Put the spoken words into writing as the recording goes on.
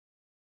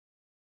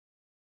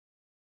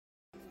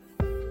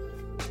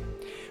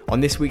On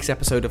this week's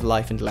episode of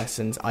Life and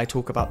Lessons, I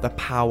talk about the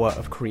power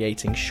of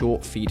creating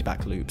short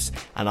feedback loops,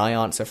 and I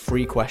answer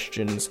 3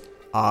 questions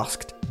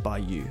asked by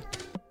you.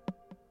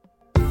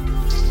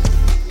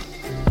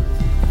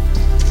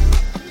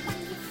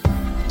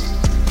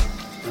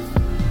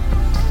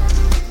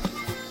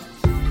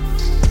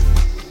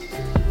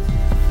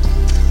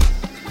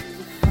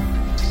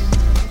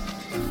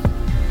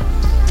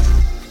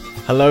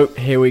 Hello,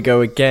 here we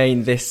go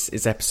again. This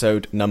is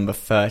episode number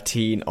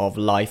 13 of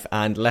Life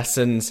and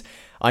Lessons.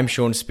 I'm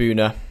Sean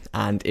Spooner,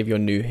 and if you're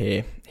new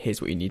here,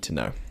 here's what you need to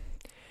know.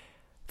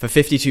 For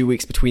 52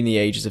 weeks between the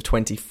ages of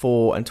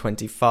 24 and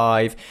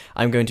 25,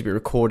 I'm going to be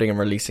recording and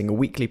releasing a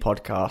weekly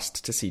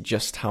podcast to see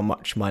just how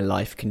much my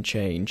life can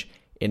change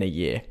in a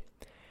year.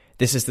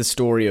 This is the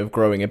story of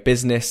growing a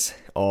business,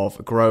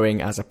 of growing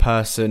as a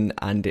person,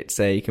 and it's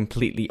a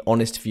completely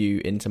honest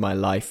view into my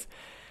life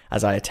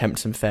as I attempt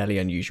some fairly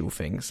unusual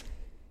things.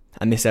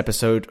 And this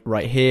episode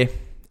right here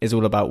is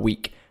all about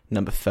week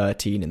number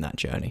 13 in that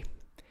journey.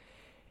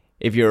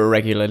 If you're a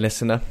regular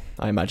listener,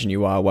 I imagine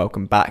you are,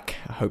 welcome back.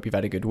 I hope you've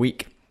had a good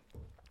week.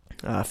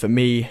 For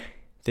me,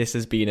 this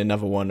has been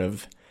another one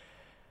of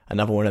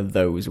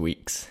those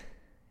weeks.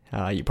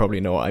 You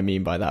probably know what I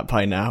mean by that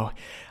by now.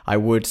 I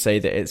would say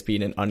that it's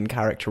been an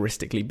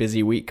uncharacteristically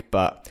busy week,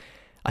 but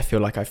I feel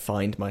like I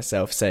find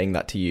myself saying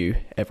that to you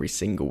every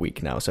single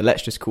week now. So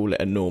let's just call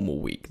it a normal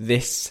week.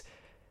 This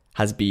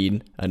has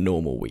been a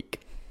normal week.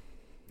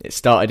 It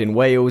started in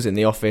Wales in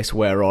the office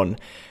where on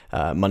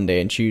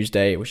Monday and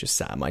Tuesday I was just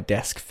sat at my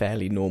desk,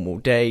 fairly normal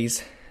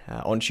days.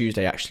 On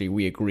Tuesday actually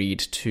we agreed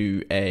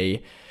to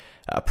a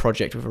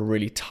project with a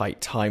really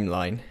tight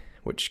timeline,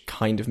 which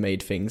kind of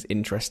made things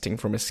interesting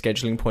from a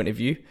scheduling point of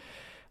view.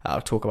 I'll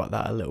talk about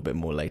that a little bit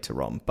more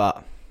later on,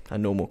 but a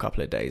normal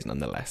couple of days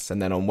nonetheless. And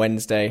then on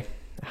Wednesday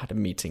I had a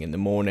meeting in the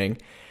morning,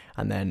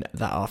 and then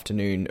that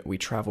afternoon we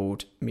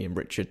travelled, me and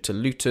Richard, to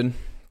Luton.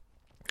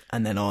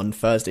 And then on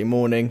Thursday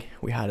morning,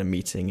 we had a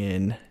meeting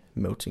in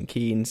Milton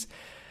Keynes.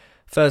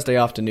 Thursday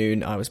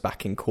afternoon, I was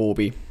back in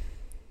Corby.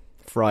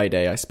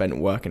 Friday, I spent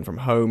working from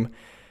home.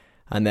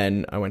 And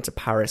then I went to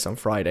Paris on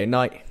Friday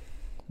night,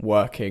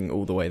 working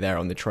all the way there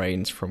on the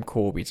trains from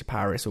Corby to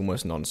Paris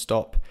almost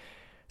non-stop.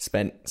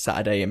 Spent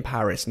Saturday in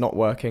Paris not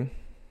working.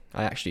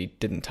 I actually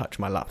didn't touch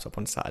my laptop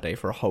on Saturday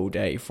for a whole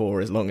day,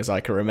 for as long as I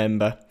can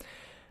remember.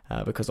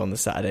 Because on the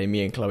Saturday,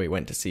 me and Chloe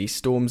went to see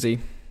Stormzy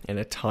in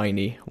a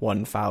tiny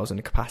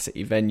 1,000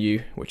 capacity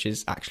venue, which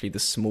is actually the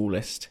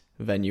smallest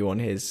venue on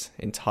his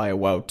entire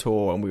world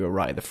tour, and we were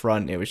right at the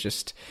front. It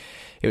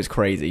was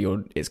crazy.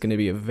 It's going to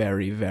be a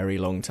very, very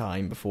long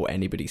time before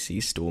anybody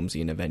sees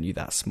Stormzy in a venue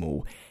that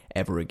small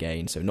ever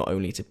again. So not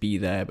only to be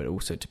there, but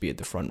also to be at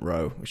the front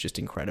row was just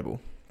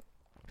incredible.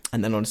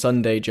 And then on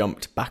Sunday,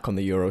 jumped back on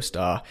the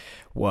Eurostar,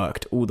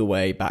 worked all the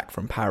way back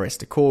from Paris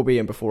to Corby,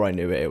 and before I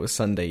knew it, it was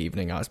Sunday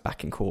evening. I was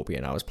back in Corby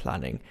and I was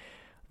planning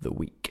the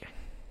week.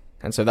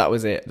 And so that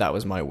was it. That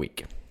was my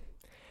week.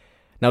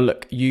 Now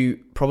look,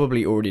 you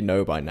probably already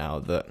know by now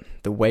that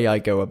the way I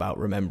go about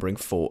remembering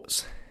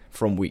thoughts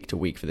from week to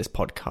week for this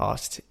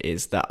podcast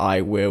is that I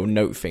will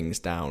note things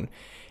down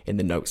in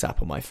the notes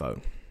app on my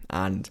phone.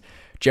 And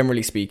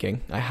generally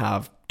speaking, I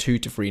have 2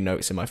 to 3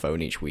 notes in my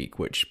phone each week,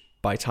 which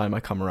by the time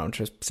I come around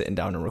to sitting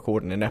down and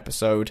recording an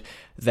episode,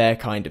 they're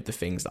kind of the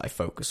things that I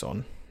focus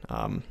on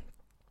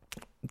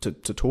to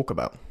talk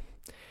about.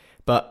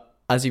 But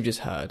as you've just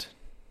heard,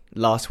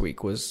 last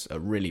week was a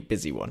really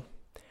busy one.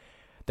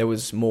 There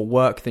was more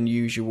work than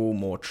usual,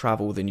 more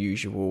travel than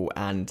usual,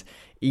 and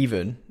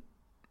even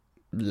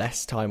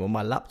less time on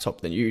my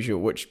laptop than usual,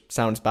 which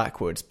sounds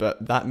backwards,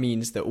 but that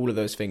means that all of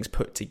those things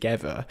put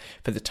together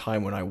for the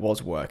time when I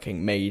was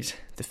working made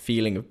the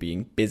feeling of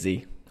being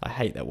busy, I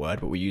hate that word,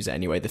 but we use it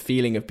anyway, the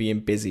feeling of being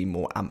busy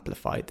more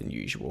amplified than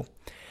usual.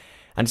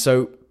 And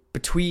so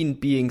between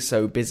being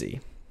so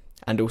busy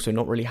and also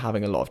not really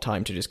having a lot of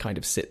time to just kind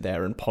of sit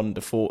there and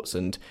ponder thoughts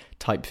and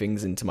type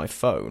things into my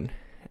phone,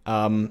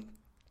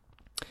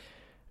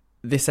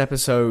 this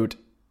episode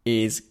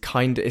is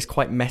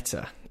quite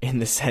meta in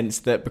the sense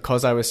that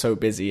because I was so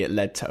busy, it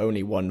led to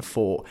only one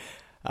thought.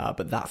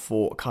 But that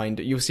thought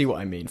you'll see what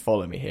I mean.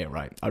 Follow me here,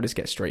 right? I'll just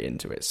get straight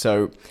into it.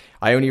 So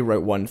I only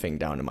wrote one thing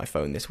down in my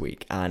phone this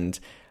week. And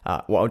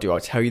what I'll do,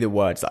 I'll tell you the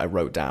words that I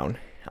wrote down,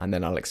 and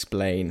then I'll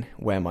explain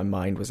where my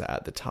mind was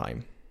at the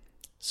time.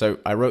 So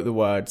I wrote the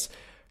words,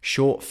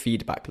 short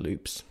feedback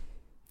loops,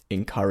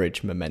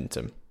 encourage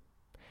momentum.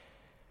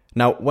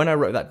 Now, when I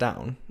wrote that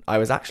down, I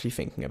was actually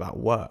thinking about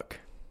work,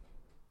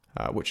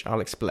 which I'll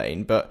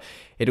explain, but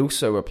it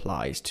also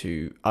applies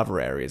to other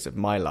areas of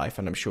my life,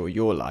 and I'm sure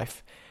your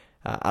life,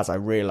 as I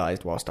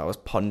realised whilst I was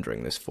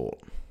pondering this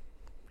thought.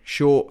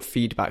 Short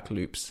feedback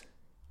loops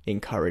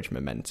encourage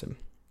momentum.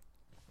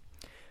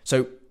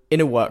 So in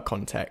a work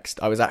context,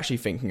 I was actually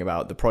thinking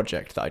about the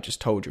project that I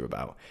just told you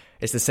about.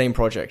 It's the same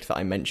project that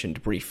I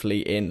mentioned briefly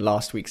in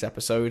last week's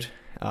episode.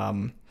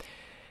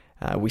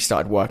 We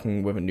started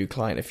working with a new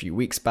client a few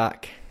weeks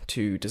back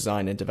to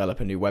design and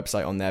develop a new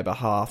website on their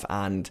behalf,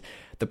 and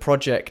the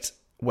project,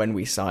 when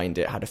we signed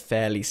it, had a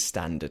fairly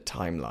standard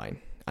timeline.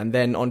 And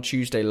then on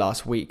Tuesday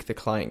last week, the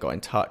client got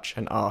in touch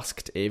and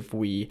asked if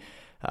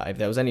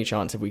there was any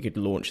chance if we could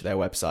launch their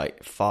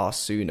website far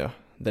sooner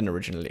than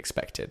originally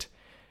expected.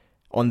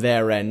 On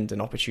their end,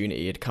 an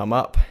opportunity had come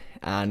up,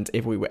 and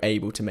if we were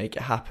able to make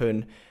it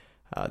happen,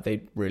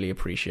 they'd really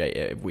appreciate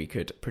it if we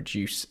could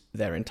produce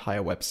their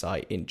entire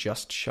website in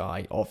just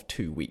shy of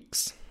 2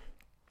 weeks.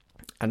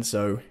 And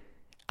so,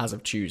 as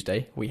of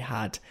Tuesday, we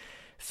had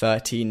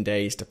 13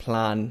 days to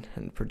plan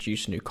and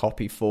produce new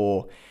copy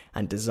for,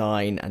 and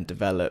design and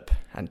develop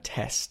and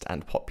test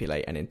and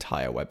populate an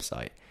entire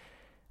website.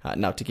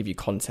 Now, to give you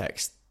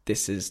context,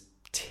 this is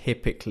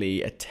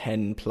typically a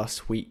 10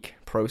 plus week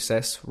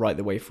process right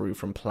the way through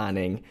from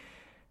planning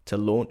to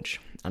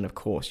launch. And of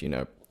course,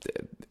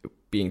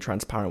 being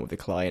transparent with the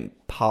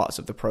client, parts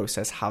of the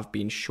process have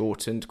been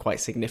shortened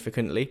quite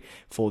significantly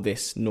for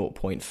this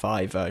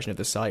 0.5 version of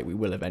the site. We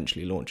will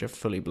eventually launch a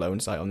fully blown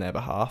site on their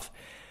behalf.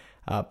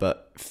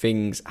 But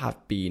things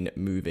have been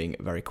moving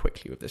very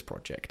quickly with this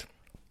project.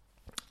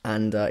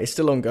 And it's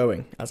still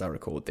ongoing as I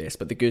record this.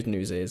 But the good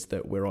news is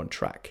that we're on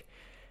track.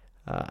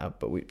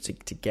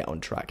 To get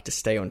on track, to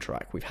stay on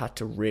track, we've had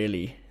to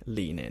really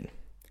lean in.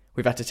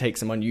 We've had to take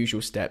some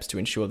unusual steps to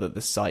ensure that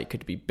the site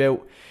could be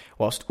built,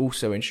 whilst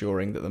also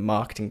ensuring that the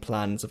marketing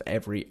plans of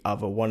every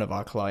other one of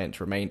our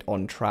clients remained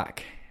on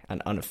track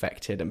and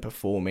unaffected and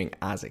performing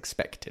as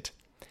expected.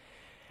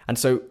 And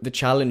so the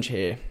challenge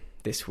here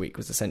this week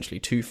was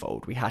essentially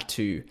twofold. We had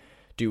to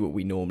do what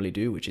we normally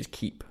do, which is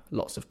keep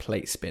lots of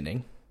plates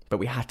spinning, but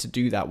we had to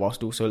do that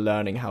whilst also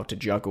learning how to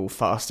juggle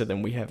faster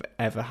than we have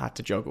ever had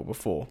to juggle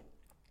before.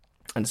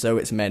 And so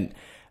it's meant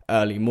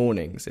early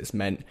mornings, it's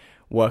meant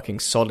working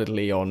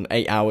solidly on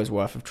 8 hours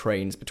worth of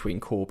trains between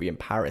Corby and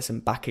Paris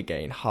and back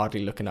again,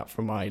 hardly looking up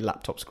from my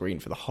laptop screen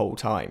for the whole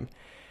time.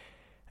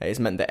 It's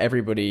meant that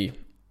everything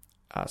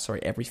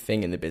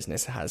in the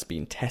business has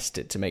been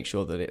tested to make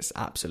sure that it's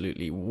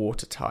absolutely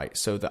watertight,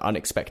 so that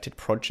unexpected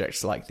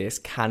projects like this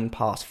can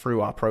pass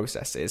through our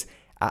processes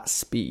at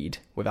speed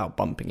without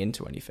bumping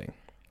into anything.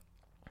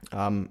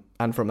 And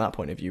from that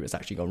point of view, it's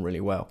actually gone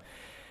really well.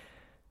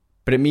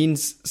 But it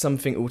means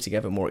something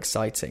altogether more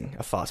exciting,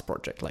 a fast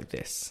project like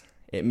this.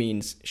 It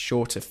means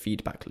shorter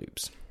feedback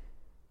loops.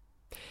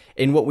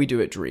 In what we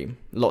do at Dream,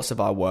 lots of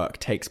our work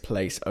takes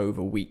place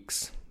over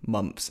weeks,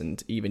 months,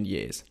 and even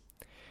years.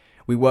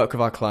 We work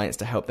with our clients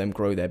to help them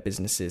grow their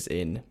businesses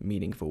in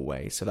meaningful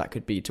ways. So that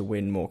could be to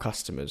win more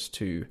customers,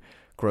 to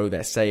grow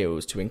their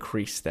sales, to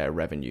increase their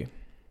revenue.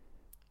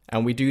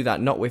 And we do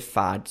that not with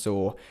fads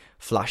or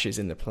flashes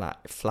in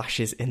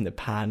the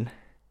pan.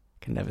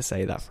 Can never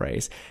say that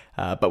phrase,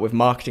 but with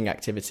marketing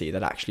activity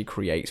that actually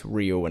creates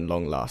real and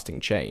long-lasting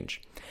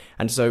change.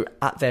 And so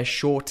at their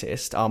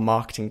shortest, our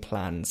marketing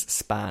plans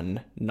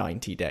span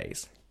 90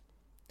 days.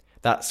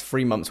 That's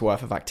 3 months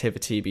worth of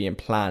activity being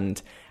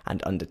planned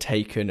and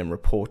undertaken and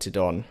reported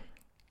on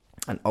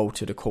and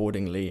altered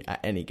accordingly at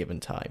any given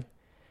time.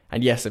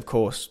 And yes, of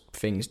course,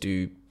 things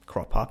do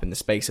crop up in the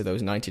space of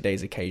those 90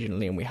 days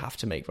occasionally, and we have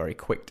to make very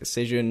quick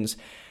decisions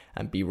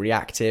and be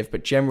reactive,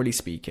 but generally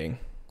speaking,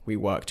 we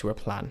work to a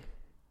plan.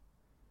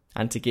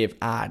 And to give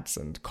ads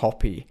and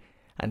copy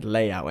and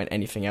layout and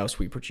anything else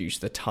we produce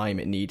the time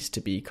it needs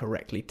to be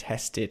correctly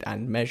tested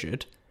and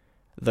measured,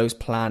 those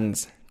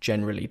plans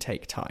generally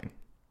take time.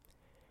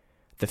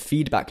 The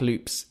feedback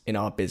loops in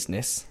our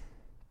business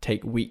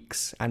take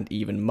weeks and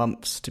even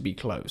months to be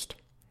closed.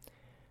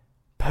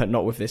 But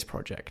not with this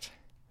project.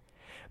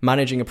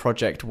 Managing a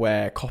project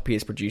where copy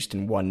is produced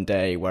in 1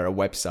 day, where a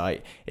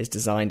website is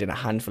designed in a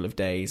handful of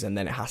days and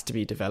then it has to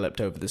be developed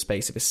over the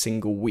space of a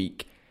single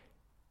week,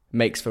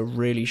 makes for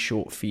really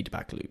short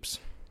feedback loops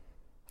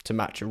to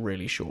match a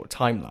really short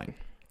timeline.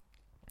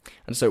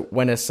 And so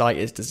when a site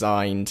is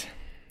designed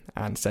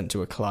and sent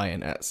to a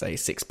client at, say,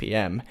 6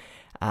 p.m,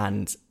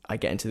 and I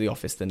get into the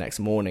office the next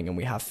morning and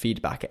we have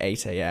feedback at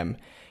 8 a.m,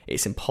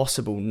 it's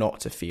impossible not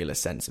to feel a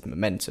sense of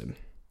momentum.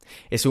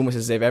 It's almost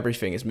as if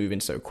everything is moving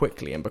so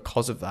quickly, and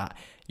because of that,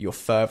 you're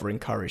further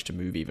encouraged to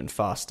move even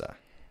faster.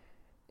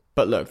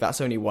 But look,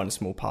 that's only one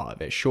small part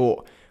of it.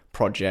 Short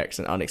projects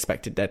and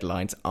unexpected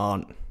deadlines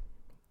aren't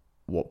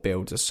what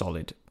builds a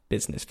solid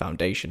business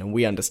foundation, and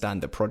we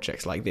understand that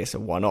projects like this are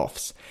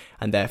one-offs,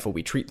 and therefore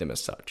we treat them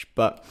as such.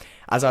 But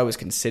as I was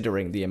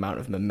considering the amount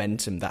of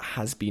momentum that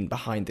has been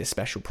behind this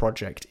special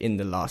project in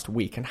the last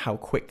week and how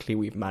quickly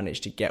we've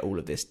managed to get all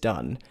of this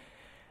done,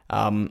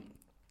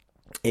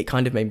 it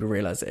kind of made me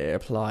realize that it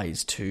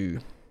applies to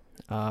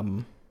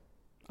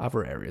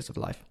other areas of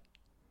life.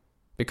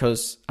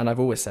 Because, and I've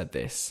always said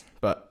this,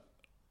 but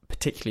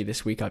particularly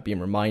this week I've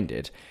been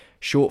reminded,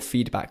 short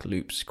feedback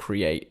loops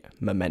create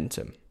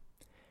momentum.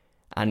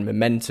 And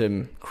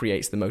momentum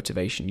creates the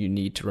motivation you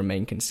need to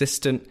remain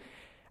consistent.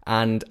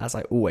 And as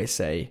I always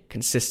say,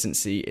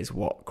 consistency is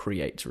what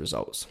creates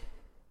results.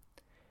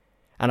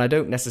 And I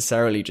don't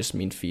necessarily just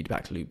mean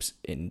feedback loops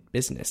in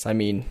business. I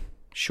mean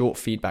short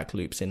feedback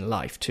loops in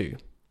life too.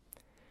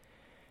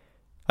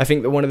 I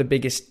think that one of the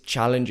biggest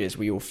challenges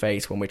we all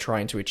face when we're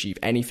trying to achieve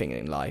anything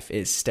in life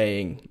is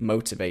staying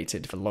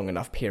motivated for long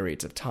enough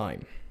periods of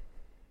time.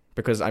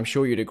 Because I'm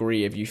sure you'd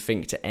agree, if you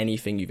think to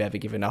anything you've ever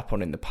given up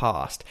on in the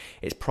past,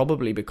 it's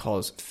probably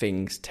because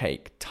things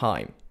take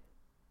time.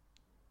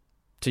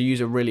 To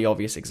use a really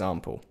obvious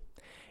example,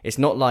 it's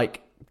not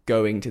like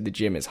going to the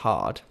gym is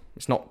hard.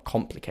 It's not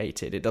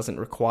complicated. It doesn't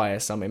require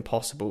some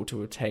impossible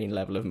to attain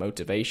level of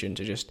motivation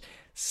to just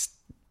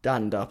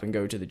stand up and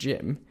go to the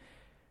gym.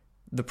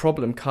 The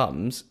problem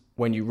comes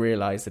when you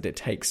realize that it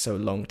takes so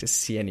long to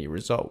see any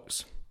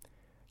results.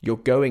 You're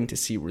going to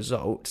see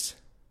results,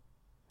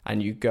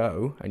 and you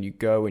go and you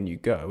go and you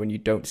go, and you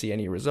don't see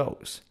any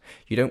results.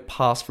 You don't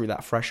pass through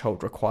that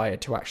threshold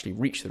required to actually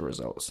reach the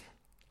results.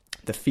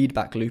 The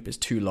feedback loop is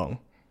too long,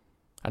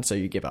 and so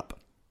you give up.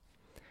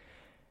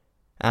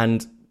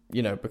 And,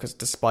 because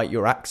despite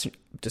your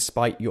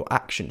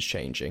actions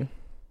changing,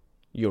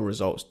 your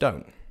results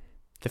don't.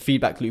 The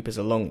feedback loop is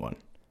a long one.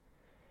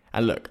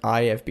 And look,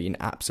 I have been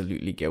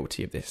absolutely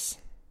guilty of this.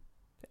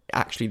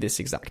 Actually, this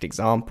exact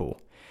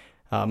example.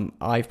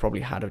 I've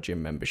probably had a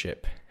gym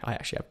membership. I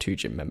actually have 2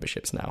 gym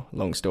memberships now.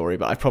 Long story,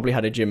 but I've probably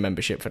had a gym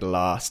membership for the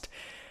last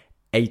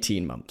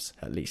 18 months,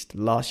 at least,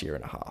 last year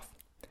and a half.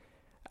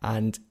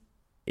 And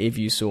if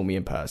you saw me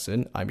in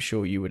person, I'm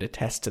sure you would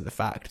attest to the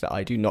fact that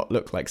I do not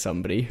look like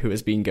somebody who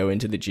has been going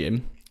to the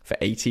gym for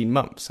 18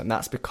 months. And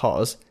that's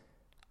because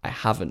I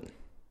haven't.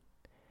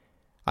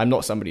 I'm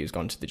not somebody who's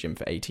gone to the gym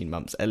for 18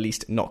 months, at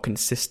least not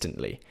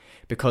consistently,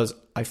 because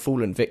I've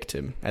fallen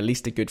victim at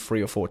least a good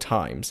 3 or 4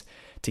 times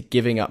to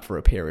giving up for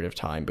a period of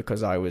time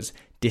because I was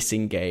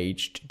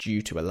disengaged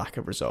due to a lack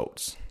of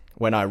results,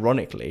 when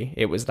ironically,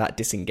 it was that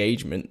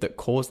disengagement that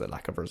caused the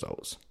lack of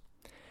results.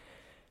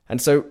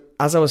 And so,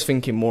 as I was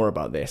thinking more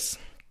about this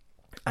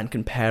and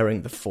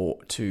comparing the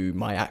thought to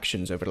my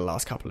actions over the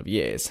last couple of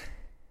years,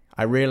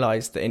 I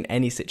realized that in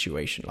any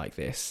situation like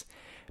this,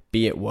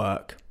 be it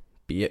work,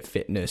 be it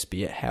fitness,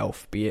 be it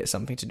health, be it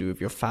something to do with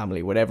your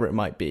family, whatever it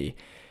might be,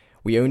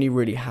 we only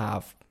really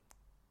have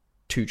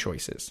 2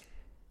 choices.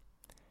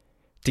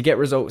 To get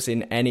results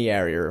in any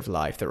area of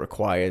life that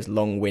requires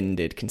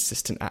long-winded,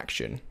 consistent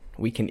action,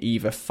 we can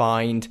either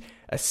find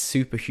a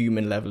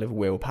superhuman level of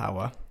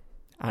willpower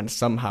and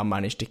somehow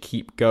manage to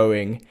keep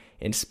going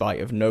in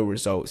spite of no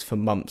results for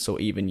months or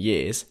even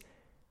years,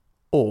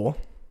 or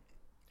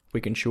we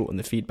can shorten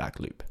the feedback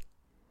loop,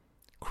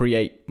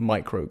 create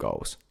micro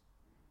goals,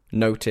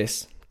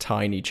 notice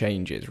tiny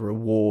changes,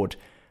 reward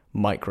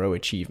micro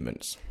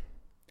achievements.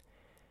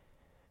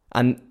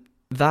 And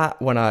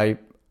that, when I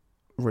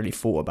really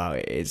thought about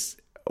it, is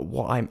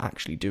what I'm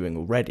actually doing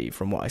already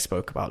from what I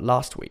spoke about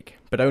last week,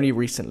 but only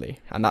recently,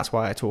 and that's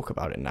why I talk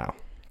about it now.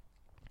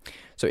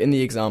 So in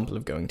the example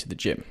of going to the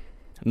gym,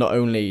 not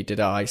only did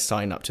I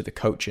sign up to the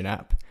coaching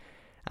app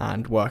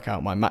and work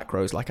out my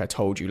macros like I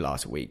told you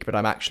last week, but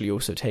I'm actually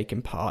also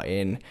taking part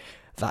in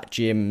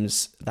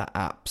that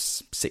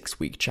app's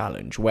 6-week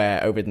challenge,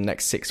 where over the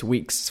next 6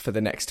 weeks, for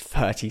the next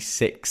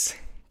 36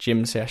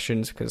 gym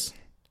sessions, because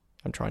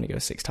I'm trying to go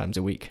 6 times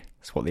a week.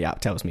 That's what the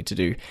app tells me to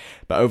do.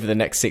 But over the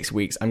next 6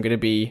 weeks, I'm going to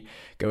be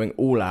going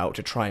all out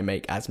to try and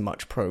make as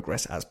much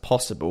progress as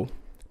possible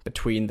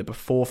between the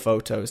before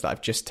photos that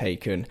I've just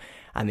taken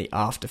and the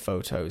after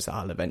photos that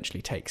I'll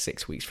eventually take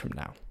 6 weeks from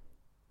now.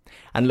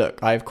 And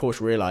look, I of course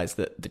realize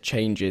that the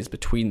changes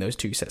between those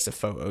 2 sets of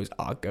photos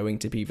are going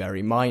to be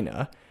very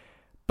minor,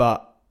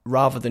 but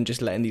rather than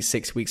just letting these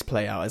 6 weeks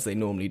play out as they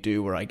normally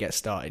do, where I get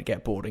started,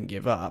 get bored and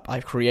give up,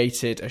 I've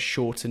created a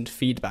shortened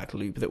feedback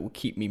loop that will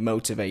keep me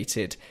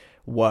motivated,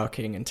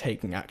 working and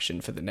taking action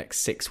for the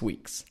next 6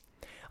 weeks.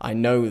 I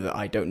know that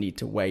I don't need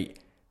to wait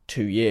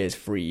 2 years,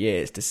 3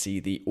 years to see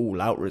the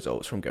all-out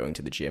results from going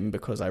to the gym,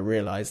 because I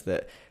realize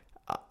that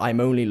I'm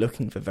only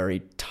looking for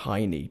very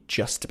tiny,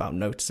 just about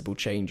noticeable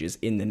changes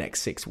in the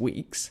next 6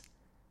 weeks,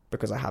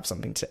 because I have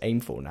something to aim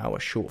for now, a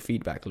short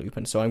feedback loop,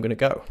 and so I'm going to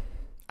go.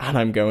 And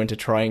I'm going to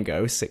try and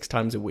go 6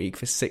 times a week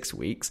for 6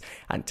 weeks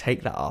and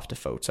take that after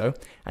photo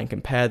and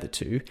compare the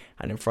 2,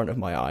 and in front of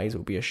my eyes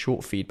will be a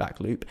short feedback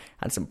loop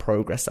and some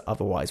progress that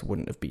otherwise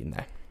wouldn't have been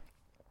there.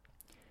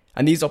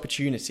 And these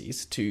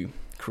opportunities to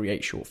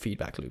create short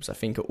feedback loops, I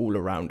think, are all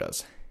around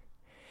us.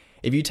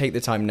 If you take the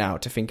time now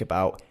to think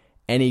about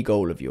any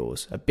goal of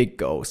yours, a big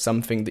goal,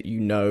 something that you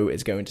know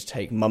is going to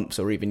take months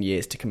or even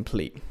years to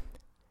complete,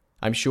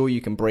 I'm sure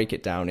you can break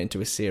it down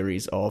into a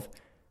series of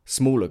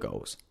smaller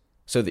goals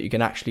so that you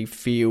can actually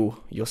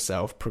feel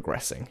yourself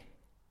progressing.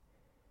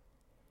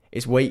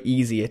 It's way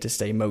easier to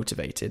stay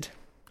motivated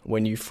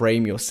when you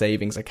frame your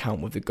savings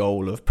account with the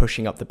goal of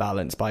pushing up the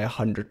balance by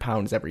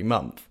 £100 every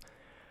month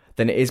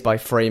than it is by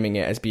framing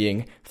it as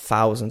being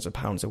thousands of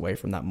pounds away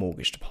from that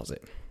mortgage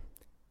deposit.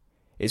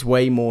 It's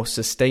way more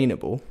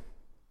sustainable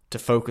to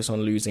focus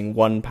on losing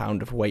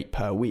 £1 of weight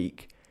per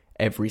week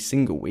every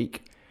single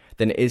week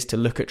than it is to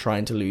look at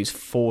trying to lose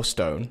 4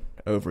 stone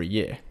over a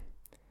year.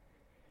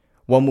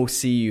 One will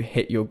see you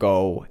hit your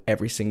goal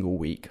every single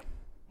week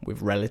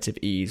with relative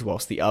ease,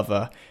 whilst the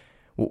other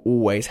will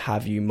always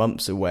have you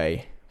months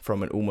away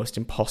from an almost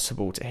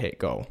impossible to hit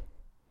goal,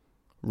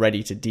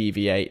 ready to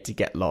deviate, to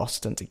get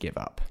lost, and to give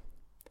up.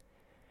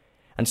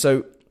 And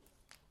so,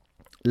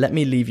 let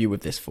me leave you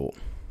with this thought.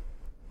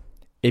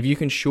 If you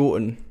can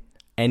shorten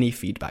any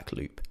feedback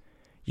loop,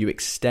 you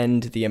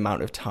extend the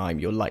amount of time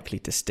you're likely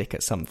to stick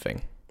at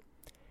something.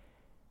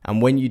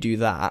 And when you do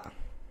that,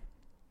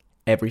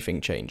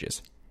 everything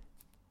changes.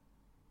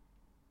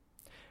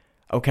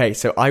 Okay,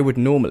 so I would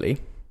normally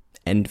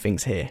end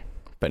things here,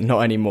 but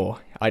not anymore.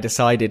 I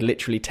decided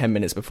literally 10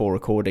 minutes before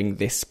recording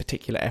this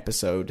particular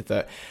episode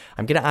that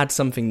I'm going to add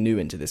something new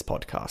into this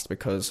podcast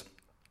because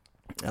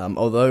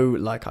although,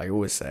 like I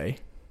always say,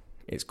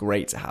 it's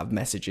great to have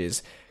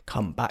messages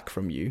come back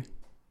from you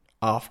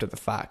after the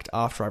fact,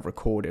 after I've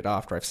recorded,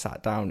 after I've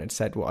sat down and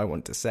said what I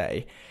want to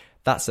say,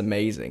 that's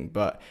amazing,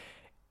 but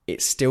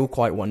it's still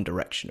quite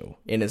one-directional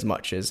in as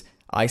much as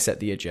I set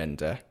the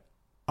agenda,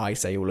 I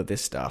say all of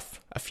this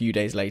stuff, a few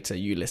days later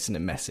you listen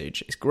and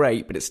message. It's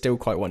great, but it's still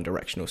quite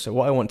one-directional. So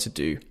what I want to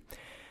do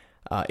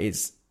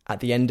is at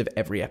the end of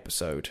every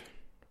episode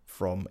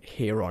from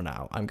here on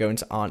out, I'm going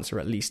to answer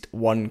at least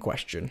one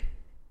question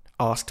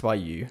asked by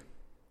you,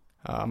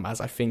 as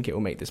I think it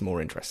will make this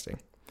more interesting.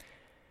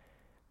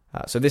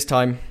 So this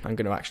time I'm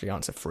going to actually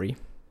answer 3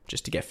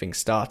 just to get things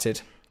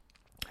started.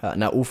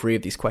 Now, all 3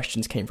 of these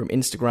questions came from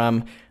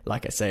Instagram.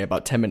 Like I say,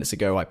 about 10 minutes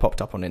ago, I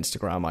popped up on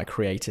Instagram. I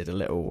created a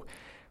little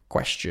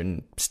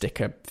question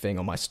sticker thing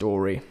on my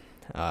story.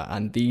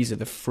 And these are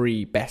the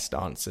 3 best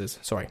answers.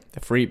 Sorry, the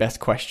 3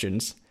 best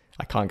questions.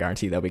 I can't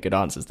guarantee they'll be good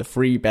answers. The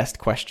 3 best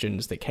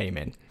questions that came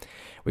in.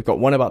 We've got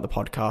one about the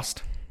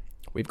podcast.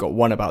 We've got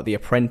one about The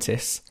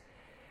Apprentice.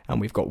 And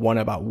we've got one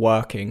about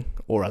working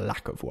or a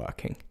lack of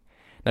working.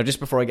 Now,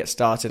 just before I get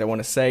started, I want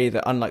to say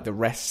that unlike the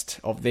rest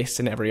of this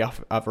and every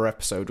other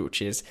episode,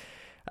 which is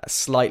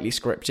slightly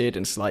scripted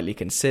and slightly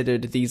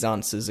considered, these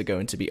answers are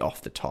going to be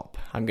off the top.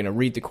 I'm going to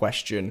read the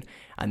question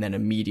and then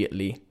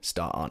immediately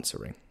start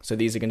answering. So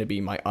these are going to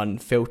be my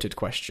unfiltered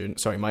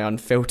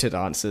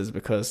answers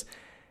because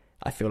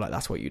I feel like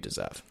that's what you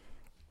deserve.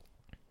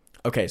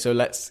 Okay, so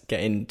let's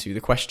get into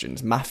the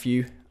questions.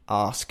 Matthew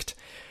asked,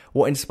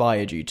 what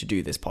inspired you to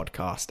do this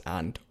podcast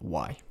and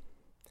why?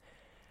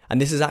 And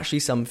this is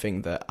actually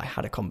something that I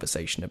had a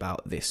conversation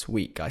about this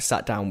week. I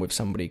sat down with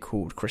somebody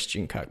called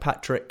Christian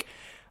Kirkpatrick,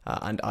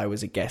 and I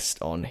was a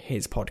guest on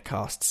his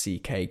podcast,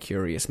 CK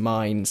Curious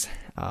Minds.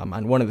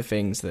 And one of the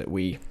things that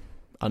we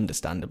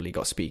understandably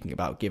got speaking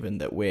about, given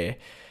that we're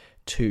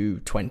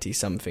 2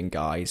 20-something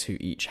guys who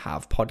each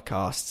have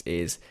podcasts,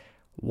 is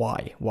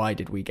why? Why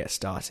did we get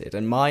started?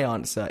 And my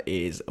answer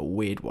is a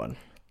weird one.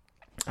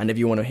 And if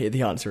you want to hear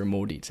the answer in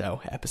more detail,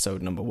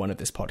 episode number 1 of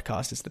this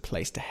podcast is the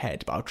place to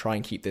head, but I'll try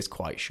and keep this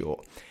quite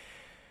short.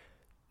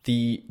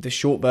 The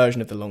short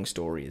version of the long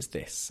story is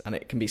this, and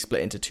it can be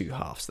split into 2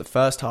 halves. The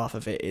first half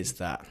of it is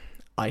that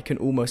I can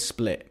almost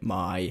split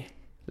my,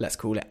 let's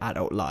call it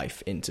adult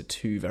life, into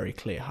 2 very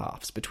clear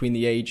halves. Between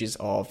the ages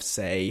of,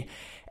 say,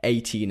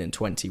 18 and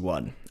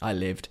 21, I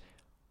lived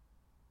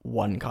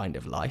one kind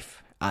of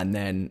life, and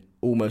then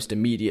almost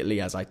immediately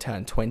as I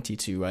turned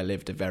 22, I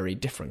lived a very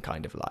different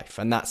kind of life.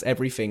 And that's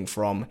everything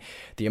from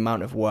the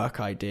amount of work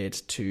I did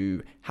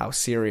to how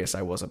serious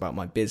I was about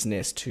my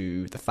business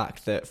to the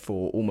fact that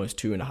for almost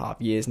 2.5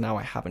 years now,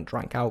 I haven't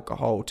drank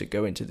alcohol, to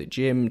go into the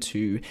gym,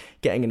 to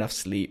getting enough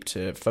sleep,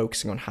 to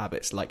focusing on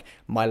habits. Like,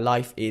 my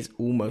life is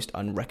almost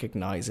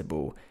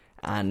unrecognizable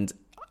and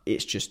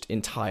it's just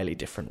entirely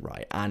different,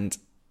 right? And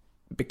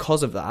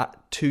because of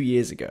that, 2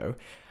 years ago,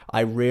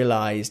 I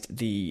realized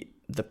the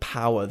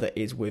power that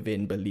is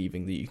within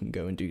believing that you can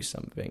go and do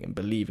something and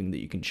believing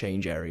that you can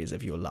change areas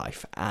of your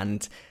life.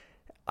 And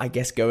I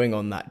guess going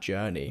on that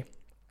journey,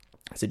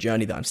 it's a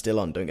journey that I'm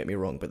still on, don't get me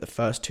wrong, but the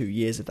first 2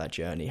 years of that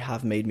journey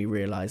have made me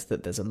realize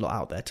that there's a lot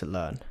out there to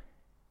learn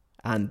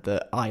and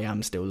that I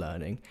am still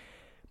learning.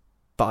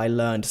 But I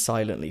learned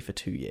silently for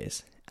 2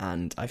 years.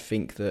 And I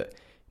think that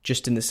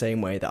just in the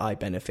same way that I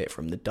benefit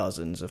from the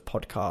dozens of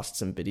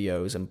podcasts and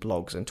videos and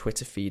blogs and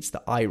Twitter feeds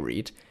that I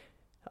read,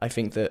 I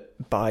think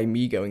that by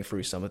me going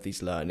through some of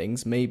these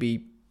learnings,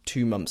 maybe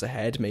 2 months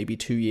ahead, maybe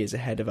 2 years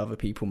ahead of other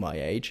people my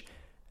age,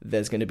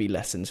 there's going to be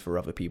lessons for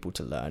other people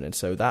to learn. And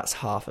so that's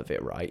half of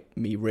it, right?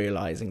 Me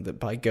realizing that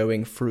by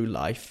going through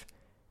life,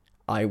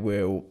 I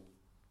will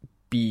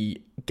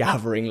be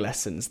gathering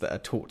lessons that are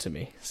taught to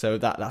me. So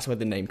that's where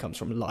the name comes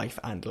from, life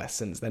and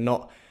lessons. They're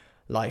not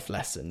life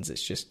lessons.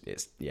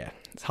 It's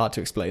hard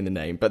to explain the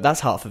name, but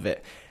that's half of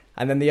it.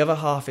 And then the other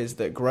half is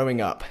that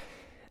growing up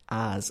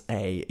as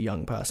a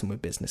young person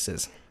with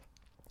businesses,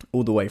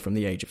 all the way from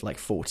the age of like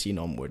 14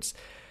 onwards,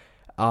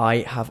 I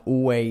have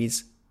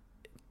always,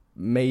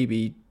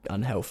 maybe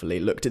unhealthily,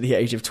 looked at the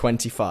age of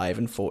 25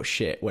 and thought,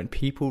 shit, when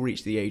people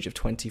reach the age of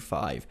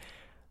 25,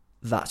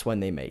 that's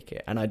when they make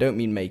it. And I don't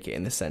mean make it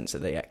in the sense that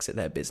they exit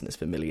their business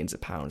for millions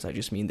of pounds. I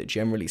just mean that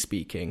generally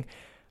speaking,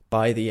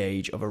 by the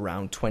age of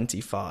around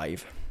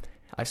 25,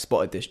 I've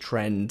spotted this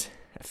trend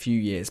a few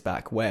years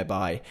back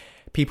whereby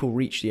people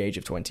reach the age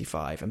of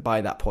 25, and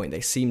by that point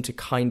they seem to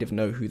kind of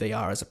know who they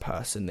are as a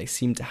person. They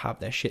seem to have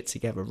their shit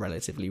together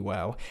relatively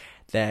well.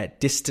 They're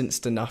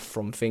distanced enough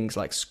from things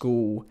like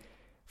school,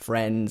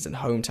 friends and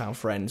hometown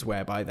friends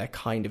whereby they're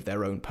kind of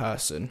their own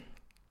person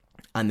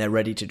and they're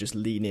ready to just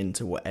lean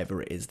into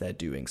whatever it is they're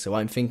doing. So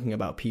I'm thinking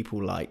about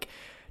people like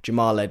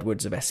Jamal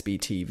Edwards of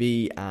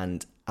SBTV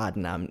and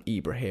Adnan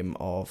Ibrahim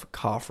of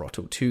Car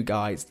Throttle, two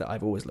guys that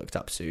I've always looked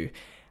up to.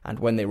 And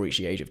when they reach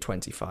the age of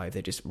 25,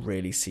 they just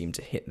really seem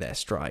to hit their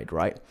stride,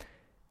 right?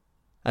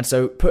 And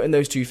so putting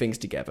those two things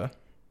together,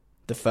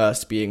 the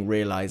first being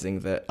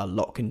realizing that a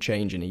lot can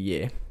change in a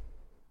year,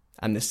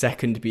 and the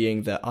second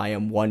being that I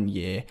am 1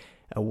 year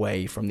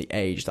away from the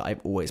age that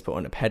I've always put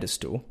on a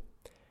pedestal,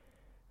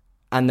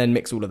 and then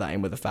mix all of that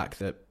in with the fact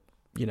that,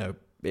 you know,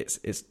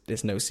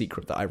 it's no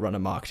secret that I run a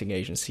marketing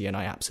agency, and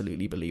I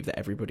absolutely believe that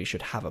everybody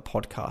should have a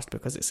podcast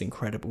because it's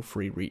incredible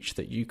free reach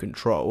that you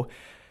control.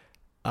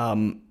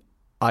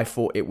 I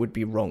thought it would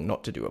be wrong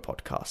not to do a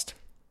podcast,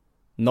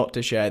 not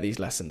to share these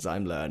lessons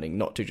I'm learning,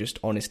 not to just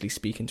honestly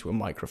speak into a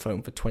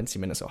microphone for 20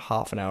 minutes or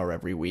half an hour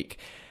every week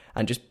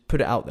and just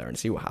put it out there and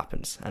see what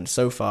happens. And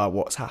so far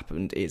what's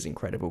happened is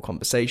incredible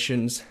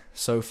conversations.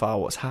 So far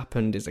what's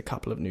happened is a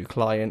couple of new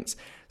clients.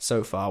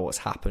 So far what's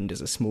happened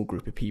is a small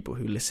group of people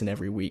who listen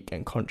every week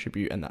and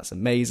contribute, and that's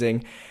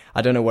amazing.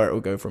 I don't know where it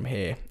will go from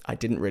here. I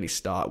didn't really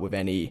start with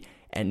any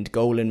end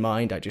goal in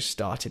mind. I just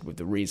started with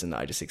the reason that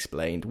I just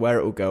explained. Where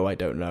it will go, I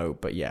don't know.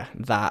 But yeah,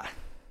 that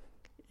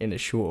in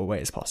as short a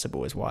way as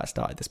possible is why I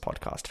started this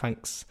podcast.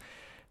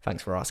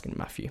 Thanks for asking,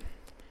 Matthew.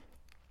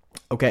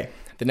 Okay,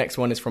 the next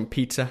one is from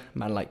Peter,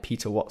 man like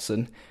Peter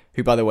Watson,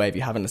 who, by the way, if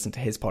you haven't listened to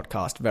his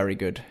podcast, very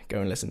good. Go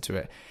and listen to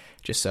it.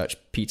 Just search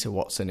Peter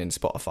Watson in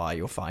Spotify,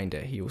 you'll find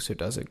it. He also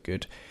does a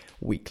good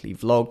weekly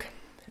vlog.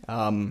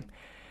 And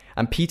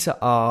Peter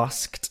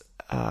asked,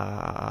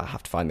 I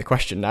have to find the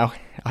question now.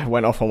 I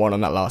went off on one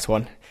on that last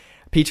one.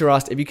 Peter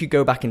asked, if you could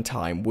go back in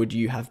time, would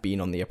you have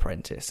been on The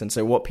Apprentice? And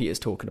so what Peter's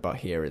talking about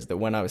here is that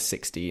when I was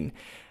 16,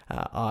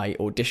 I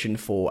auditioned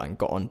for and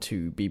got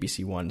onto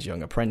BBC One's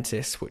Young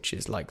Apprentice, which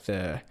is like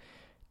the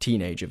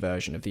teenager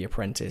version of The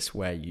Apprentice,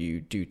 where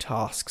you do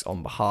tasks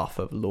on behalf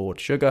of Lord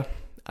Sugar,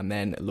 and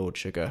then Lord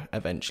Sugar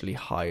eventually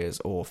hires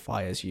or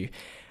fires you.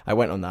 I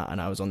went on that, and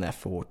I was on there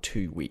for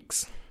 2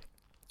 weeks.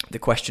 The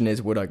question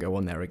is, would I go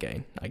on there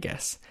again, I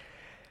guess?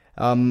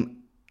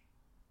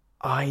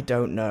 I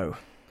don't know.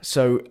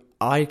 So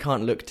I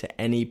can't look to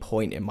any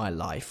point in my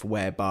life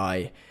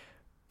whereby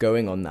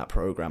going on that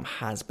program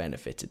has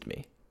benefited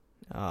me.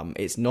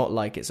 It's not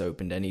like it's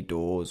opened any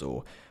doors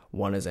or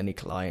won us any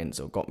clients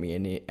or got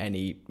me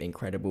any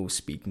incredible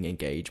speaking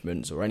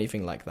engagements or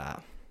anything like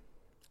that.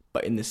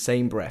 But in the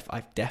same breath,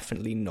 I've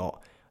definitely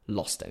not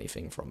lost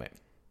anything from it.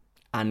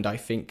 And I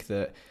think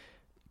that,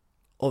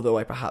 although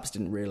I perhaps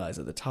didn't realize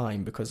at the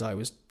time because I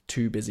was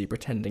too busy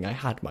pretending I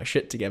had my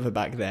shit together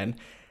back then,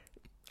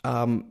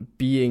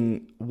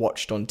 being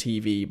watched on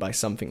TV by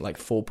something like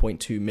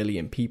 4.2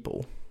 million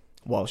people,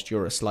 whilst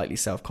you're a slightly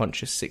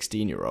self-conscious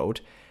 16-year-old,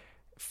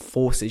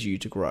 forces you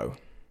to grow.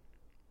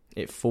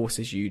 It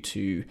forces you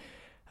to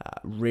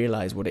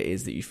realize what it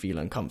is that you feel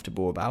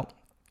uncomfortable about.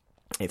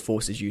 It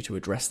forces you to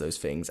address those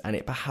things, and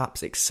it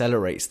perhaps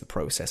accelerates the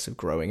process of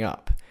growing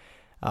up.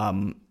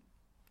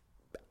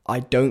 I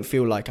don't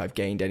feel like I've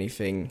gained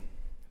anything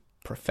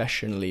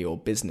professionally or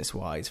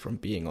business-wise from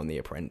being on The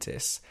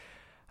Apprentice,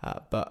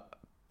 but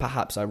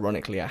perhaps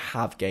ironically I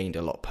have gained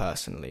a lot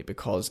personally,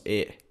 because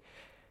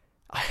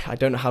I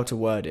don't know how to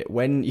word it.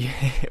 When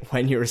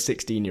you're a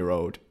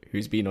 16-year-old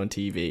who's been on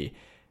TV,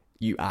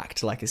 you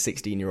act like a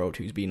 16-year-old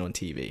who's been on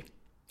TV,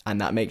 and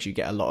that makes you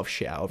get a lot of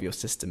shit out of your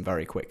system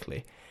very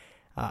quickly.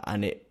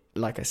 And it,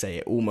 like I say,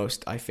 it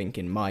almost, I think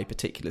in my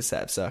particular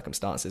set of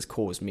circumstances,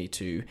 caused me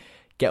to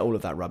get all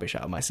of that rubbish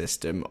out of my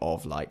system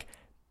of like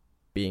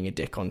being a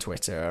dick on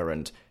Twitter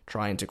and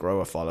trying to grow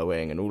a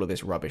following and all of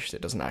this rubbish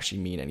that doesn't actually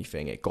mean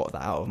anything. It got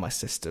that out of my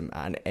system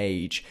at an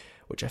age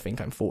which I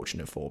think I'm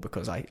fortunate for,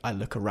 because I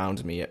look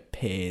around me at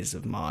peers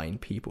of mine,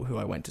 people who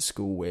I went to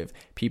school with,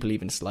 people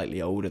even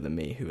slightly older than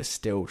me who are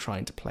still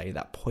trying to play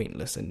that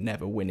pointless and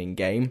never winning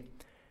game.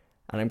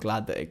 And I'm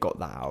glad that it got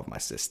that out of my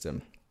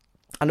system.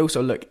 And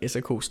also, look, it's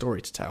a cool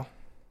story to tell.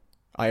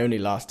 I only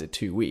lasted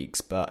 2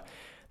 weeks, but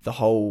the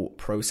whole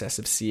process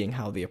of seeing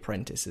how The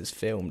Apprentice is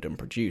filmed and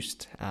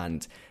produced,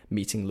 and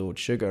meeting Lord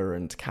Sugar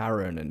and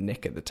Karen and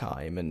Nick at the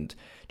time, and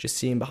just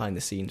seeing behind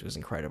the scenes was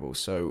incredible.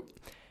 So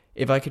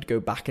if I could go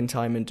back in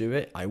time and do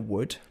it, I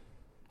would.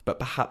 But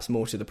perhaps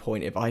more to the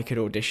point, if I could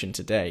audition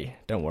today,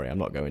 don't worry, I'm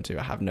not going to.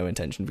 I have no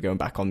intention of going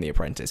back on The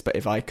Apprentice. But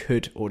if I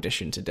could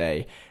audition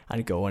today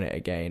and go on it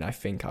again, I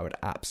think I would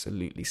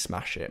absolutely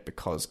smash it,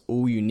 because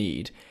all you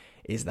need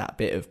is that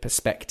bit of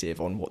perspective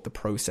on what the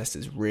process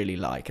is really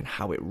like and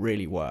how it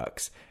really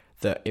works.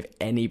 That if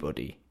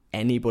anybody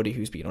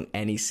who's been on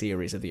any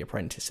series of The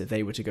Apprentice, if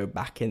they were to go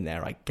back in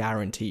there, I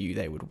guarantee you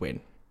they would win.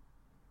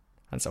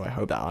 And so I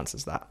hope that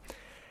answers that.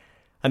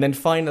 And then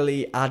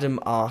finally, Adam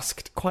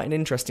asked quite an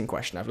interesting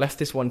question. I've left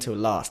this one till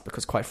last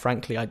because, quite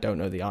frankly, I don't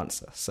know the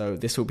answer. So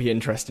this will be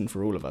interesting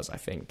for all of us, I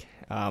think.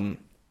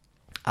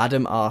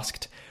 Adam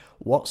asked,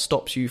 what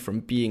stops you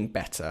from being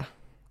better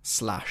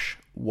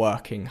 /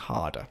 working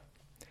harder?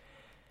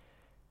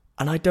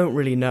 And I don't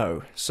really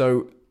know.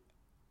 So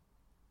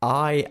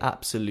I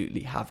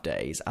absolutely have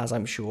days, as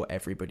I'm sure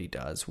everybody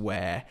does,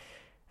 where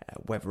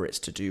whether it's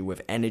to do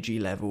with energy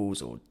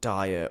levels or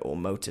diet or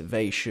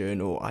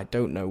motivation or I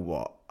don't know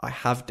what. I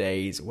have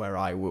days where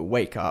I will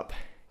wake up,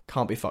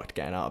 can't be fucked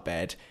getting out of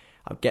bed,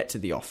 I'll get to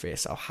the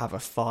office, I'll have a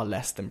far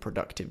less than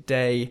productive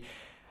day.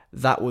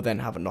 That will then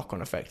have a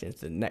knock-on effect into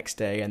the next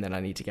day, and then I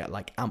need to get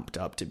like amped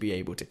up to be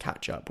able to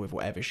catch up with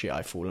whatever shit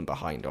I've fallen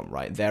behind on,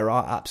 right? There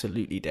are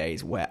absolutely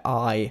days where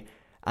I,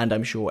 and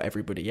I'm sure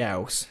everybody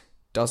else,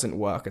 doesn't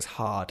work as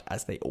hard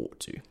as they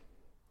ought to.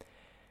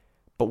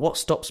 But what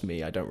stops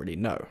me, I don't really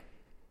know.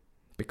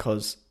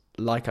 Because,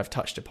 like I've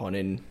touched upon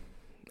in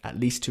at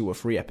least 2 or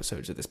 3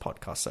 episodes of this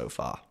podcast so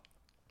far,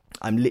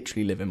 I'm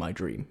literally living my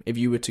dream. If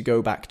you were to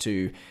go back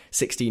to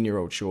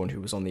 16-year-old Sean,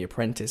 who was on The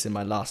Apprentice in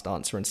my last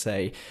answer, and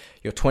say,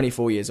 you're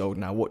 24 years old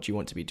now, what do you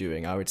want to be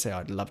doing? I would say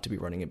I'd love to be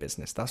running a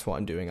business. That's what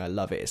I'm doing. I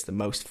love it. It's the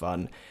most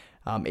fun.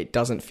 It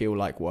doesn't feel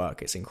like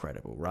work. It's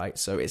incredible, right?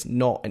 So it's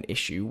not an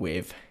issue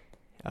with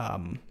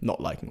not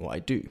liking what I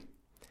do.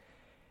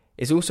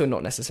 It's also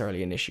not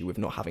necessarily an issue with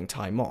not having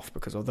time off,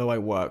 because although I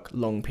work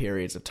long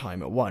periods of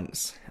time at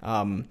once,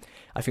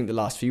 I think the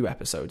last few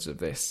episodes of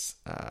this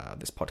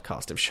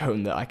podcast have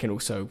shown that I can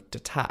also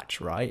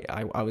detach, right?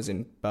 I was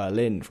in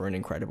Berlin for an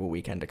incredible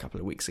weekend a couple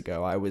of weeks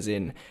ago. I was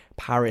in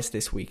Paris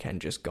this weekend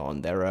just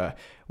gone. There are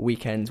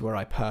weekends where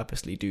I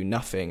purposely do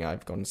nothing.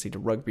 I've gone to see the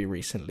rugby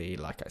recently,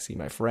 like I see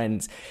my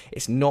friends.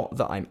 It's not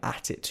that I'm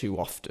at it too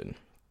often.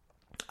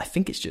 I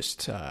think it's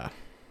just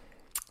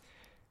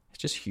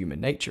human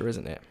nature,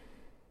 isn't it?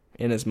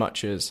 In as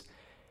much as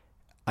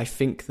I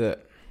think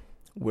that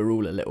we're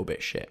all a little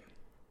bit shit.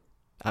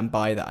 And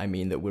by that I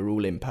mean that we're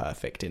all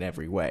imperfect in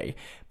every way,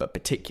 but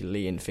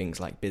particularly in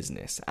things like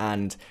business.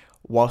 And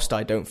whilst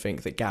I don't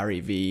think that Gary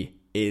Vee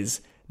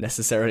is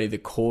necessarily the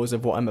cause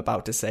of what I'm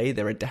about to say,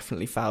 there are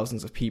definitely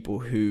thousands of people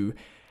who,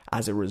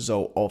 as a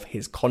result of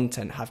his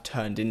content, have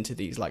turned into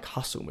these like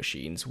hustle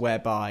machines,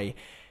 whereby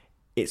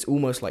it's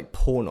almost like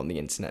porn on the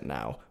internet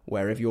now,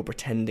 where if you're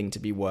pretending to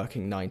be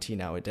working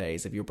 19-hour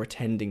days, if you're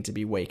pretending to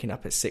be waking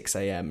up at 6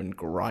 a.m. and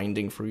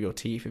grinding through your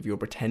teeth, if you're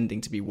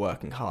pretending to be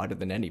working harder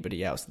than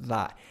anybody else,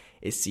 that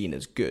is seen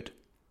as good.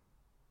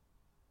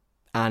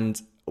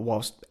 And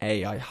whilst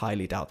I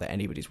highly doubt that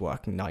anybody's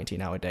working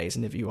 19-hour days,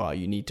 and if you are,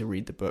 you need to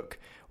read the book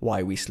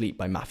Why We Sleep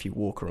by Matthew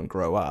Walker and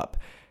grow up.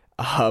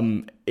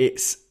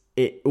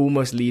 It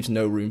almost leaves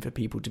no room for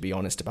people to be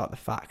honest about the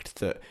fact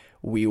that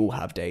we all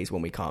have days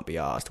when we can't be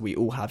asked. We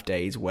all have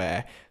days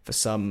where, for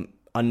some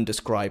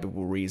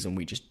undescribable reason,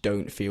 we just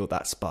don't feel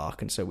that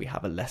spark, and so we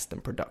have a less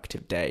than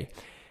productive day.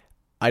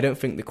 I don't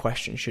think the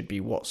question should be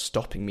what's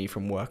stopping me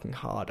from working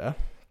harder.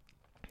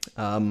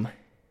 I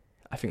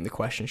think the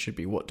question should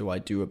be what do I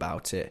do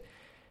about it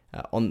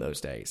on those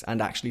days.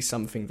 And actually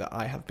something that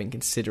I have been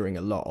considering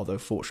a lot, although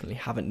fortunately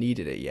haven't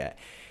needed it yet,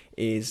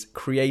 is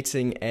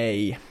creating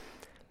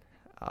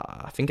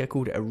I think I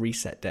called it a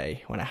reset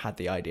day when I had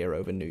the idea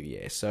over New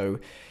Year. So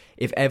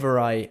if ever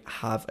I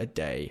have a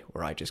day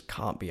where I just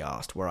can't be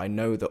asked, where I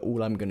know that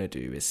all I'm going to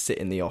do is sit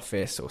in the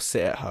office or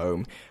sit at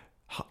home,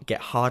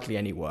 get hardly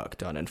any work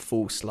done and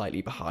fall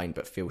slightly behind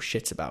but feel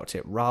shit about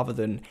it, rather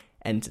than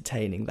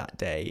entertaining that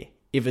day,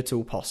 if at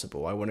all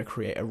possible, I want to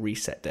create a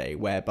reset day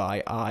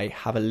whereby I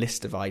have a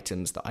list of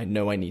items that I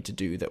know I need to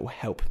do that will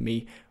help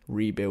me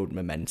rebuild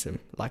momentum,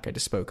 like I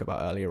just spoke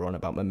about earlier on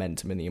about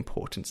momentum and the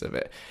importance of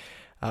it.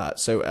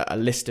 So a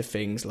list of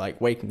things like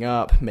waking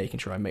up, making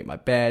sure I make my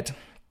bed,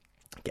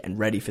 getting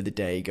ready for the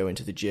day, going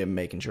to the gym,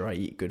 making sure I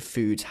eat good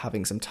foods,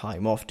 having some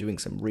time off, doing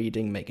some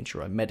reading, making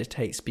sure I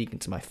meditate, speaking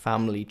to my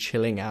family,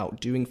 chilling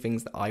out, doing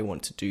things that I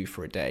want to do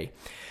for a day,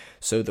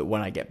 so that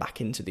when I get back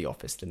into the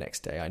office the next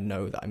day, I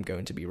know that I'm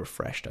going to be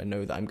refreshed, I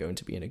know that I'm going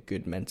to be in a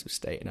good mental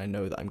state, and I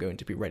know that I'm going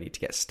to be ready to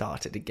get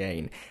started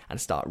again and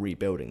start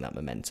rebuilding that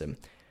momentum.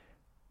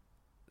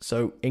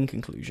 So, in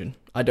conclusion,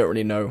 I don't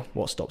really know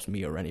what stops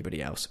me or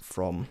anybody else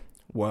from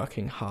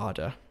working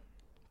harder,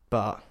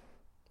 but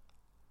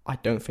I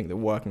don't think that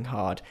working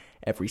hard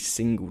every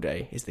single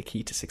day is the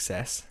key to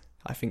success.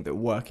 I think that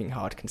working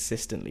hard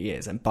consistently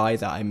is, and by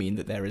that I mean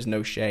that there is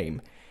no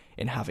shame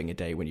in having a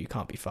day when you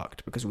can't be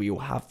fucked, because we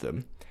all have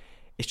them.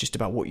 It's just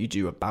about what you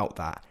do about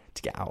that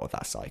to get out of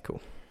that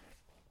cycle.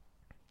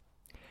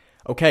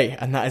 Okay,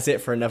 and that is it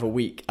for another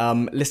week.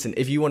 Listen,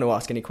 if you want to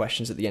ask any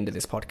questions at the end of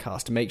this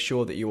podcast, make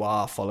sure that you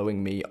are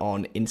following me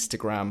on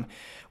Instagram,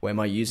 where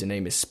my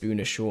username is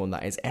Spooner Sean.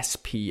 That is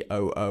SPOONERSEAN.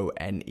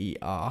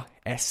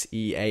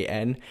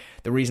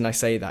 The reason I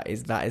say that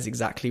is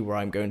exactly where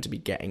I'm going to be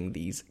getting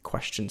these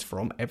questions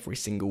from every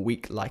single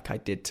week, like I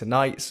did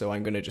tonight. So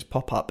I'm going to just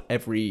pop up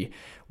every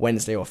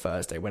Wednesday or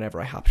Thursday, whenever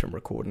I happen to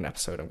record an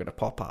episode, I'm going to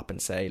pop up and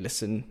say,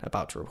 listen,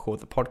 about to record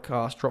the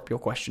podcast, drop your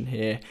question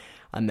here.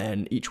 And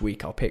then each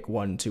week I'll pick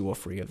 1, 2, or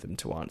 3 of them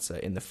to answer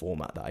in the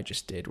format that I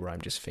just did, where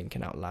I'm just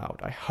thinking out loud.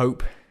 I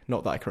hope,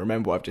 not that I can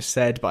remember what I've just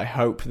said, but I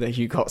hope that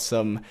you got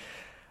some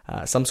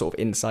sort of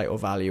insight or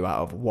value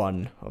out of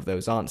one of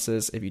those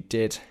answers. If you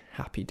did,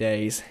 happy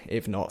days.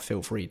 If not,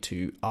 feel free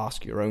to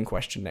ask your own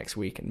question next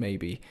week and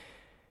maybe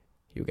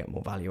you'll get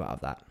more value out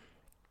of that.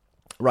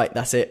 Right,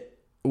 that's it.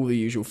 all the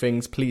usual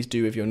things. Please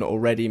do, if you're not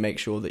already, make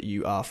sure that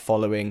you are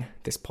following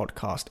this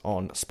podcast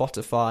on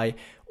Spotify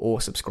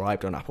or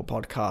subscribed on Apple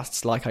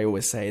Podcasts. Like I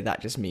always say,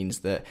 that just means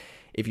that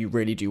if you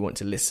really do want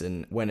to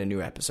listen when a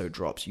new episode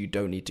drops, you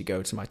don't need to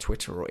go to my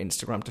Twitter or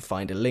Instagram to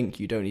find a link.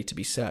 You don't need to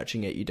be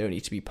searching it. You don't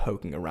need to be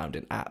poking around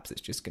in apps.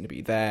 It's just going to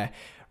be there,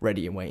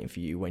 ready and waiting for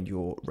you when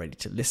you're ready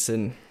to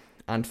listen.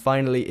 And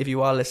finally, if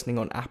you are listening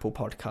on Apple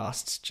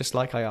Podcasts, just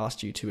like I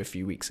asked you to a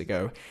few weeks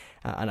ago,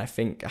 and I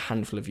think a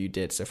handful of you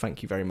did, so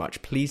thank you very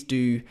much, please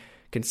do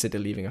consider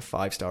leaving a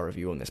 5-star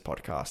review on this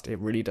podcast. It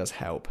really does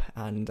help,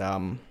 and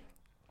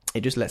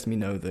it just lets me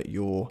know that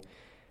you're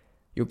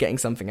getting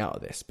something out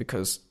of this,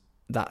 because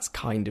that's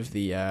kind of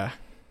the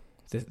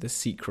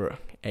secret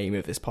aim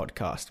of this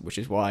podcast, which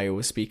is why I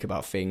always speak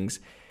about things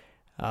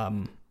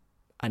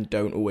and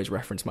don't always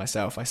reference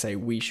myself. I say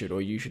we should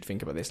or you should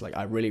think about this. Like,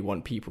 I really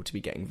want people to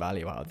be getting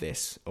value out of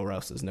this, or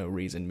else there's no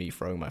reason me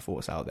throwing my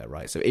thoughts out there,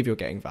 right? So if you're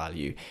getting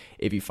value,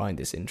 if you find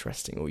this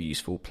interesting or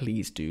useful,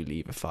 please do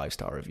leave a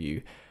 5-star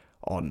review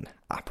on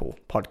Apple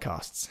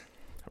Podcasts.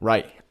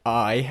 Right,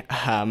 I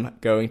am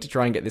going to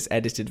try and get this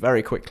edited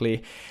very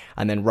quickly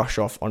and then rush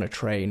off on a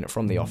train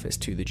from the office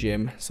to the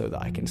gym so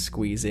that I can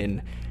squeeze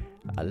in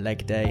a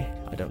leg day.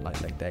 I don't like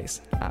leg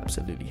days.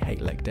 Absolutely hate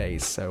leg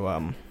days.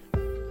 So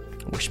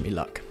wish me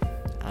luck.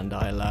 And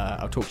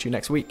I'll talk to you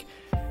next week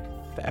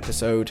for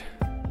episode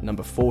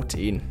number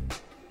 14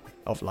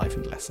 of Life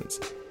and Lessons.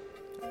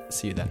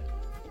 See you then.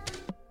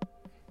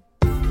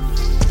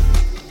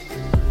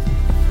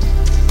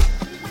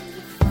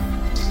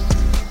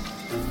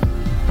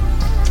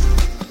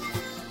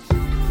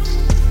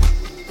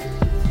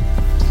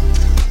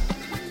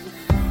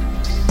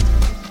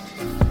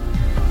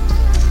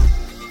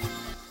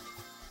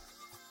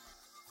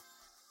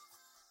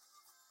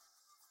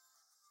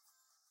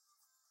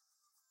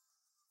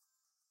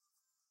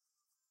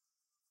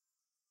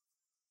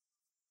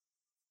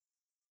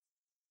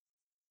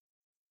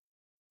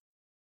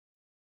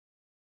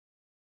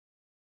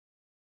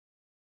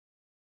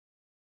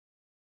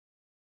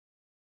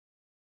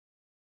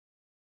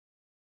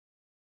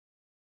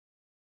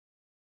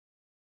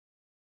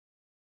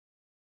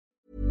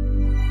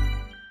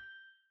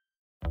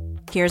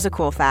 Here's a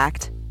cool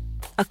fact.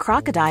 A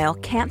crocodile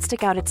can't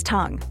stick out its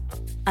tongue.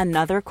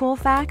 Another cool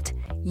fact,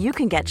 you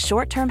can get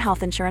short-term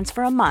health insurance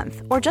for a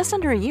month or just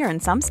under a year in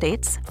some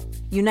states.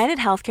 United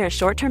Healthcare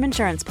short-term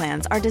insurance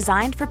plans are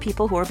designed for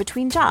people who are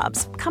between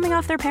jobs, coming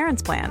off their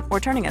parents' plan, or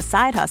turning a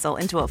side hustle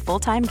into a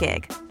full-time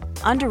gig.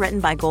 Underwritten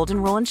by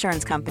Golden Rule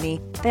Insurance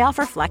Company, they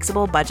offer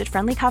flexible,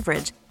 budget-friendly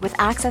coverage with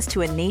access to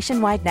a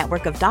nationwide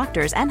network of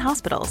doctors and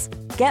hospitals.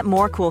 Get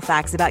more cool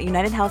facts about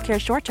United Healthcare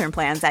short-term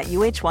plans at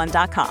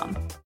uh1.com.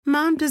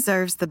 Mom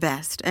deserves the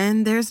best,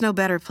 and there's no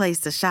better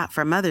place to shop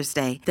for Mother's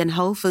Day than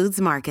Whole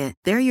Foods Market.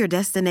 They're your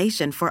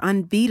destination for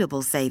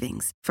unbeatable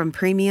savings, from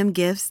premium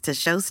gifts to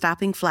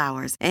show-stopping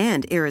flowers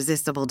and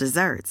irresistible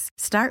desserts.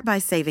 Start by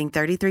saving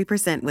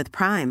 33% with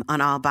Prime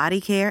on all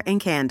body care and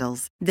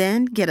candles.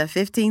 Then get a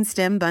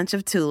 15-stem bunch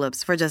of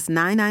tulips for just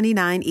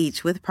 $9.99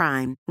 each with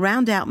Prime.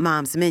 Round out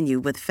Mom's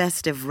menu with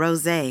festive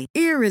rosé,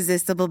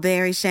 irresistible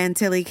berry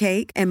chantilly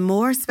cake, and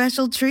more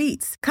special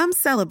treats. Come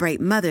celebrate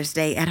Mother's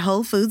Day at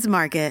Whole Foods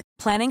Market.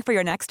 Planning for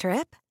your next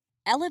trip?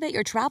 Elevate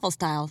your travel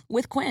style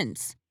with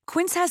Quince.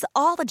 Quince has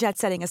all the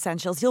jet-setting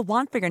essentials you'll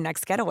want for your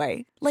next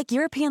getaway, like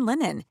European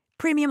linen,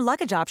 premium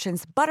luggage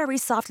options, buttery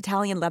soft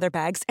Italian leather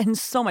bags, and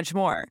so much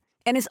more.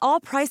 And is all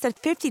priced at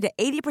 50 to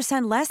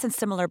 80% less than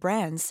similar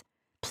brands.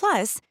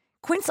 Plus,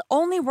 Quince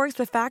only works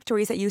with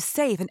factories that use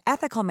safe and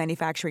ethical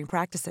manufacturing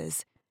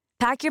practices.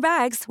 Pack your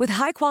bags with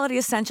high-quality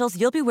essentials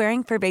you'll be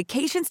wearing for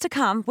vacations to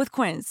come with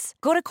Quince.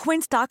 Go to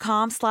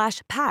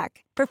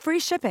quince.com/pack for free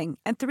shipping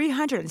and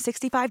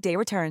 365-day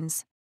returns.